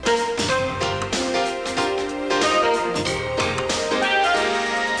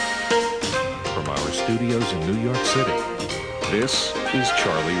studios in New York City, this is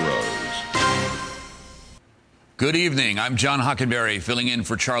Charlie Rose. Good evening. I'm John Hockenberry, filling in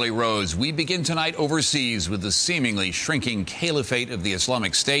for Charlie Rose. We begin tonight overseas with the seemingly shrinking caliphate of the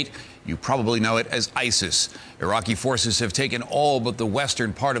Islamic State. You probably know it as ISIS. Iraqi forces have taken all but the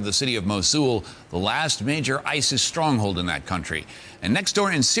western part of the city of Mosul, the last major ISIS stronghold in that country. And next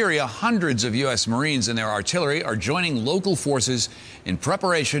door in Syria, hundreds of U.S. Marines and their artillery are joining local forces in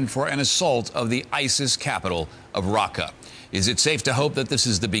preparation for an assault of the ISIS capital of Raqqa. Is it safe to hope that this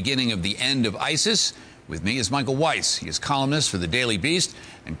is the beginning of the end of ISIS? With me is Michael Weiss. He is columnist for the Daily Beast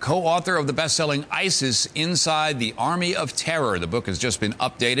and co-author of the best-selling ISIS Inside the Army of Terror. The book has just been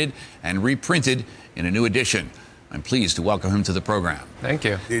updated and reprinted in a new edition. I'm pleased to welcome him to the program. Thank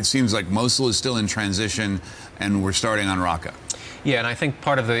you. It seems like Mosul is still in transition, and we're starting on Raqqa. Yeah, and I think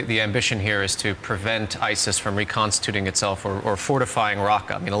part of the ambition here is to prevent ISIS from reconstituting itself or fortifying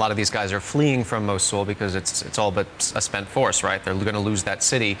Raqqa. I mean, a lot of these guys are fleeing from Mosul because it's all but a spent force, right? They're going to lose that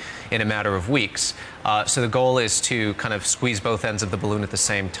city in a matter of weeks. So the goal is to kind of squeeze both ends of the balloon at the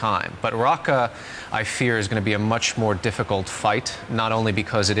same time. But Raqqa, I fear, is going to be a much more difficult fight, not only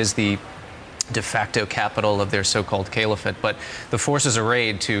because it is the de facto capital of their so-called caliphate, but the forces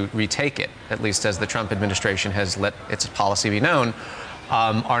arrayed to retake it, at least as the Trump administration has let its policy be known,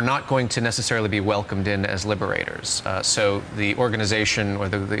 are not going to necessarily be welcomed in as liberators. So the organization or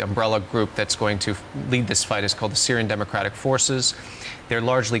the umbrella group that's going to lead this fight is called the Syrian Democratic Forces. They're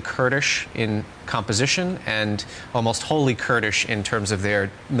largely Kurdish in composition and almost wholly Kurdish in terms of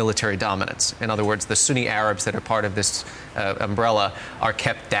their military dominance. In other words, the Sunni Arabs that are part of this umbrella are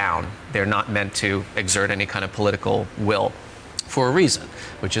kept down. They're not meant to exert any kind of political will for a reason,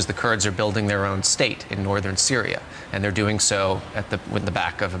 which is the Kurds are building their own state in northern Syria, and they're doing so with the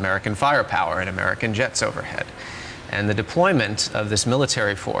back of American firepower and American jets overhead. And the deployment of this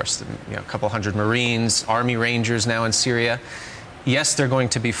military force, a couple hundred Marines, Army Rangers now in Syria, yes, they're going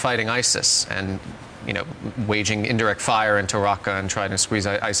to be fighting ISIS and, waging indirect fire into Raqqa and trying to squeeze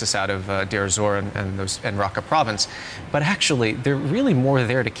ISIS out of Deir ez-Zor and Raqqa province. But actually, they're really more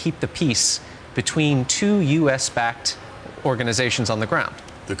there to keep the peace between two U.S.-backed organizations on the ground.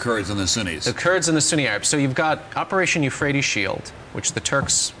 The Kurds and the Sunnis. The Kurds and the Sunni Arabs. So you've got Operation Euphrates Shield, which the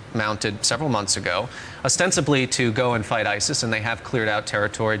Turks mounted several months ago, ostensibly to go and fight ISIS, and they have cleared out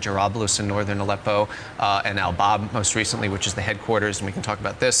territory, Jarablus in northern Aleppo, and al-Bab most recently, which is the headquarters, and we can talk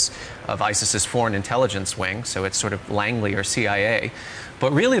about this, of ISIS's foreign intelligence wing, so it's sort of Langley or CIA.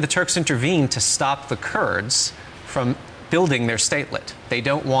 But really the Turks intervened to stop the Kurds from building their statelet. They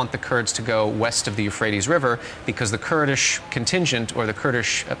don't want the Kurds to go west of the Euphrates River because the Kurdish contingent or the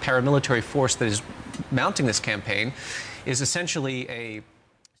Kurdish paramilitary force that is mounting this campaign is essentially a